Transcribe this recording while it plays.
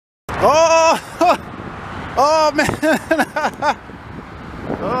Oh, oh man.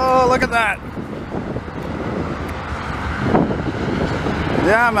 Oh, look at that.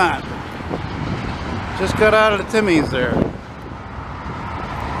 Yeah, man. Just got out of the Timmy's there.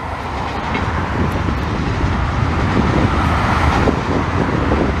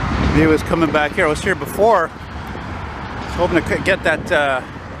 He was coming back here. I was here before. I was hoping to get that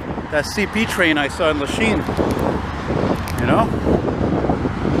that CP train I saw in Lachine. You know?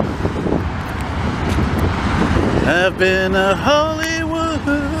 I've been to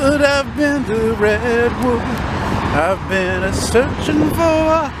Hollywood, I've been to Redwood, I've been a searching for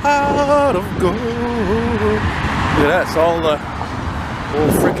a heart of gold. Look at that, it's all the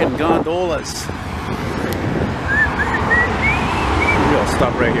old frickin' gondolas. Maybe I'll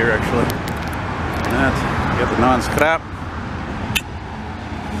stop right here actually. That, get the non-scrap.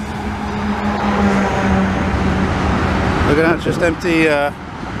 Look at that, just empty. Oh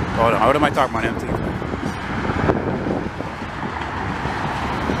no, what am I talking about? Empty.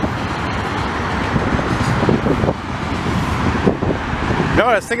 You know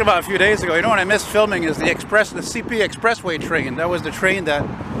what I was thinking about a few days ago? You know what I missed filming is the CP Expressway train. That was the train that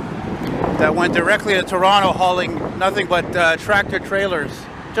went directly to Toronto, hauling nothing but tractor trailers.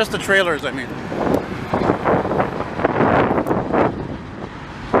 Just the trailers, I mean.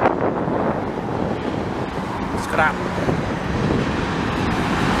 Scrap.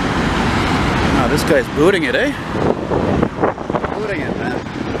 Oh, this guy's booting it, eh? Booting it, man.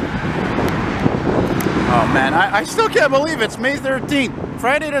 Oh man, I still can't believe it's May 13th,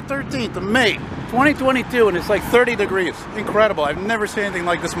 Friday the 13th of May, 2022, and it's like 30 degrees. Incredible. I've never seen anything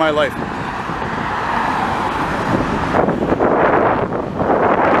like this in my life.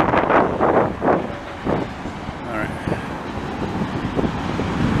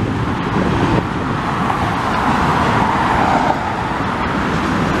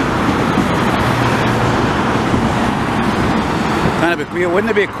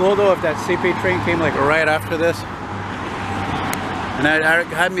 Wouldn't it be cool though if that CP train came like right after this? And I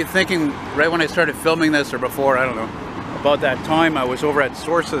had me thinking right when I started filming this, or before, I don't know, about that time I was over at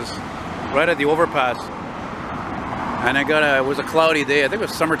Sources, right at the overpass, and it was a cloudy day, I think it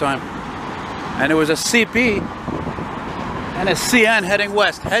was summertime, and it was a CP and a CN heading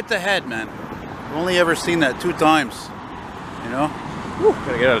west, head to head, man. I've only ever seen that 2 times, you know? Whew,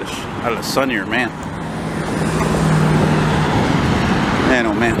 gotta get out of the sun here, man. Man,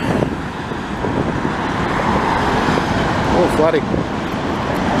 oh man. Oh, flooding.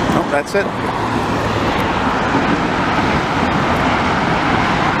 Oh, that's it.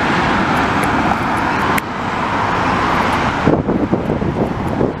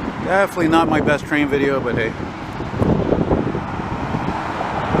 Definitely not my best train video, but hey.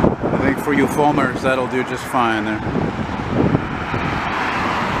 I think for you foamers, that'll do just fine there.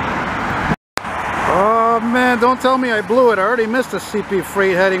 Oh man, don't tell me I blew it. I already missed a CP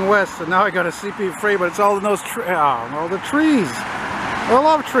freight heading west, and now I got a CP freight, but it's all in those all the trees. I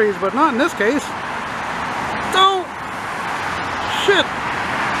love trees, but not in this case. Oh! Shit!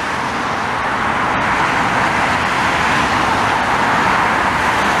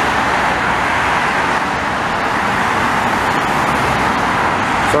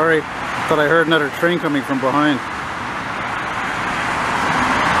 Sorry, I thought I heard another train coming from behind.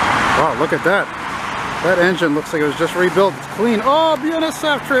 Wow, look at that. That engine looks like it was just rebuilt. It's clean. Oh,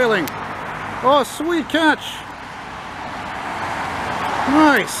 BNSF trailing. Oh, sweet catch.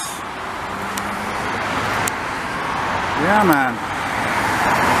 Nice. Yeah, man.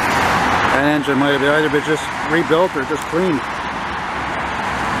 That engine might have either been just rebuilt or just clean.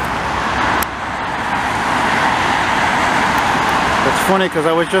 It's funny because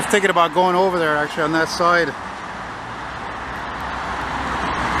I was just thinking about going over there actually on that side.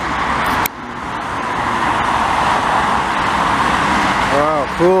 Wow,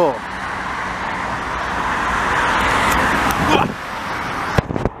 cool.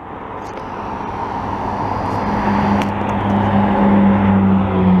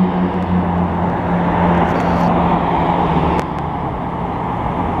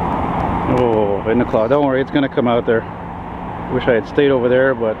 Oh, in the cloud. Don't worry, it's going to come out there. Wish I had stayed over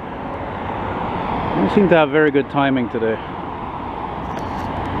there, but I seem to have very good timing today.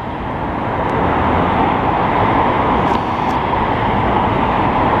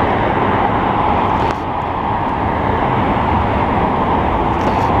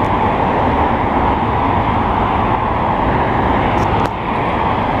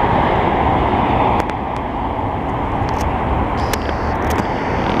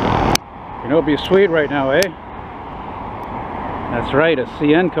 You know, it'd be sweet right now, eh? That's right, a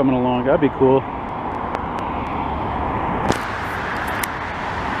CN coming along. That'd be cool.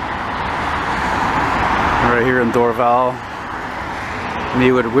 right here in Dorval.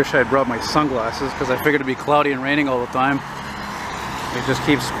 Me would wish I'd brought my sunglasses because I figured it'd be cloudy and raining all the time. It just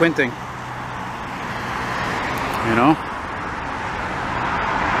keeps squinting, you know?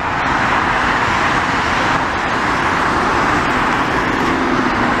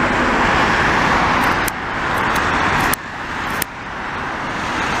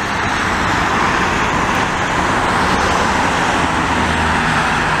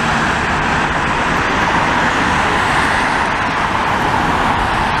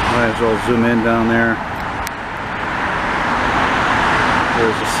 Might as well zoom in down there.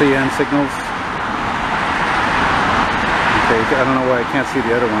 There's the CN signals. Okay, I don't know why I can't see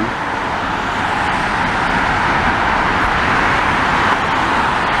the other one.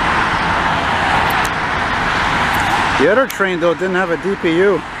 The other train though didn't have a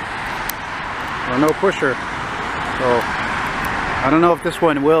DPU or no pusher, so I don't know if this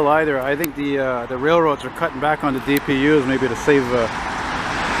one will either. I think the railroads are cutting back on the DPUs maybe to save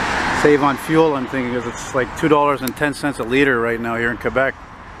on fuel, I'm thinking, because it's like $2.10 a liter right now here in Quebec.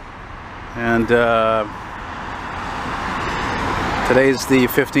 And today's the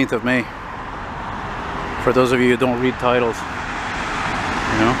 15th of May. For those of you who don't read titles,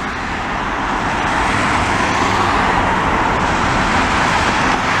 you know.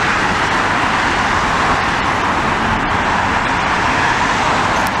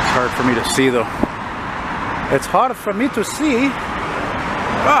 It's hard for me to see though. It's hard for me to see.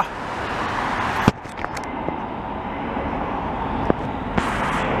 Ah!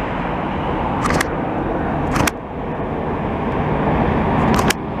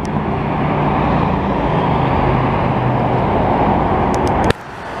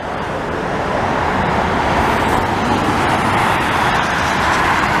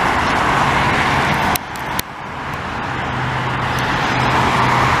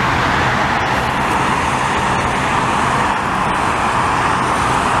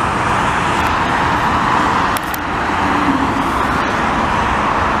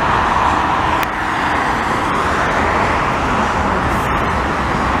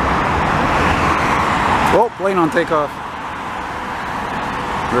 Oh, plane on takeoff.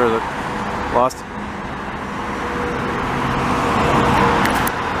 Where is it? Lost.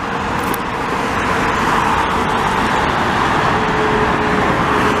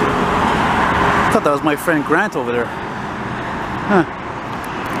 I thought that was my friend Grant over there. Huh.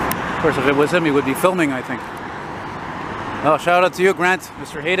 Of course, if it was him, he would be filming, I think. Oh, shout out to you, Grant,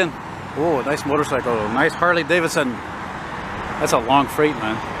 Mr. Hayden. Oh, nice motorcycle. Nice Harley Davidson. That's a long freight,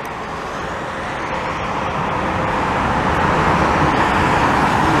 man.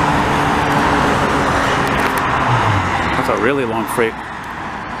 That's a really long freight.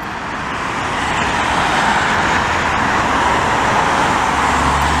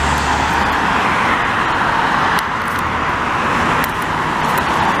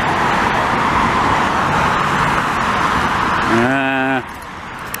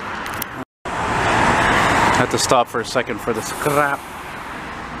 Had to stop for a second for the scrap.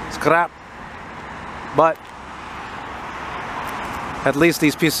 But at least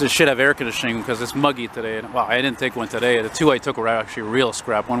these pieces of shit have air conditioning because it's muggy today. Well, I didn't take one today. The two I took were actually real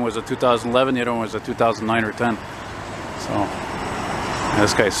scrap. One was a 2011, the other one was a 2009 or 10. So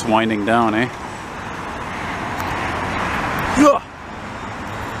this guy's winding down, eh? Yeah.